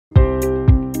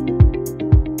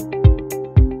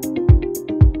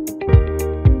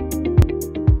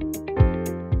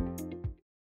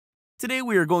Today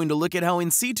we are going to look at how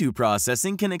in-situ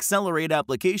processing can accelerate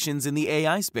applications in the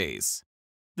AI space.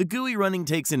 The GUI running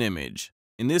takes an image,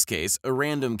 in this case a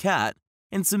random cat,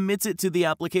 and submits it to the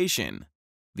application.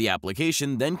 The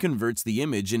application then converts the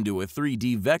image into a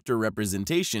 3D vector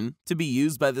representation to be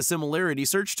used by the similarity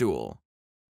search tool.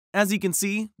 As you can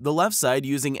see, the left side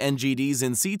using NGD's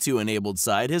in-situ enabled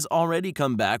side has already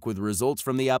come back with results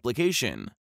from the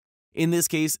application. In this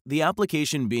case, the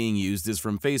application being used is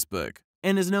from Facebook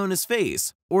and is known as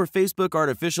FAISS, or Facebook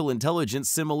Artificial Intelligence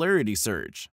Similarity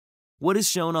Search. What is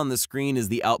shown on the screen is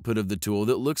the output of the tool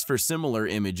that looks for similar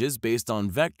images based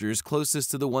on vectors closest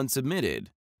to the one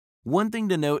submitted. One thing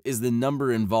to note is the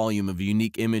number and volume of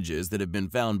unique images that have been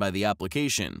found by the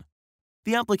application.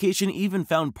 The application even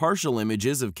found partial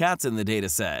images of cats in the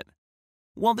dataset.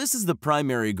 While this is the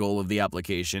primary goal of the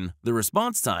application, the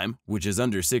response time, which is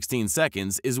under 16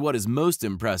 seconds, is what is most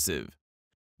impressive.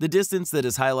 The distance that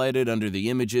is highlighted under the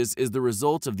images is the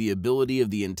result of the ability of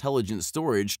the intelligent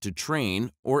storage to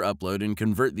train or upload and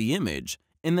convert the image,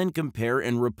 and then compare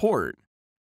and report.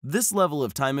 This level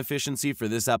of time efficiency for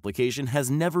this application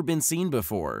has never been seen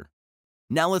before.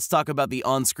 Now let's talk about the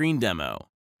on-screen demo.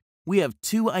 We have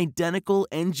two identical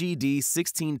NGD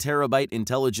 16TB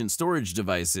intelligent storage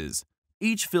devices,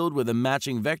 each filled with a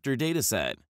matching vector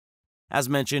dataset. As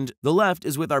mentioned, the left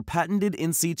is with our patented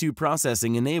in-situ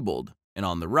processing enabled, and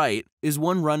on the right is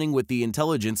one running with the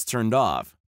intelligence turned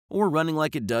off, or running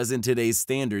like it does in today's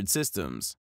standard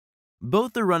systems.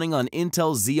 Both are running on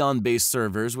Intel Xeon-based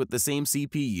servers with the same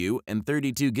CPU and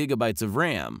 32 GB of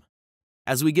RAM.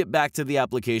 As we get back to the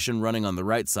application running on the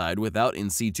right side without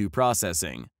in-situ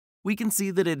processing, we can see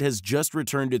that it has just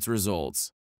returned its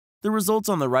results. The results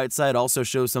on the right side also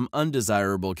show some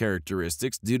undesirable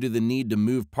characteristics due to the need to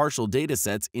move partial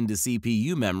datasets into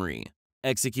CPU memory,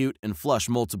 execute, and flush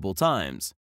multiple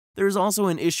times. There is also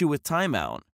an issue with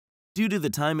timeout. Due to the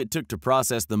time it took to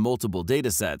process the multiple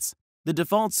datasets, the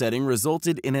default setting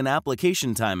resulted in an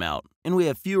application timeout, and we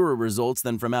have fewer results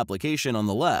than from application on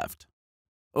the left.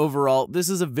 Overall, this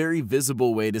is a very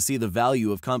visible way to see the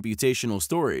value of computational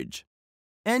storage.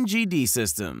 NGD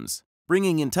systems,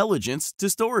 bringing intelligence to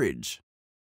storage.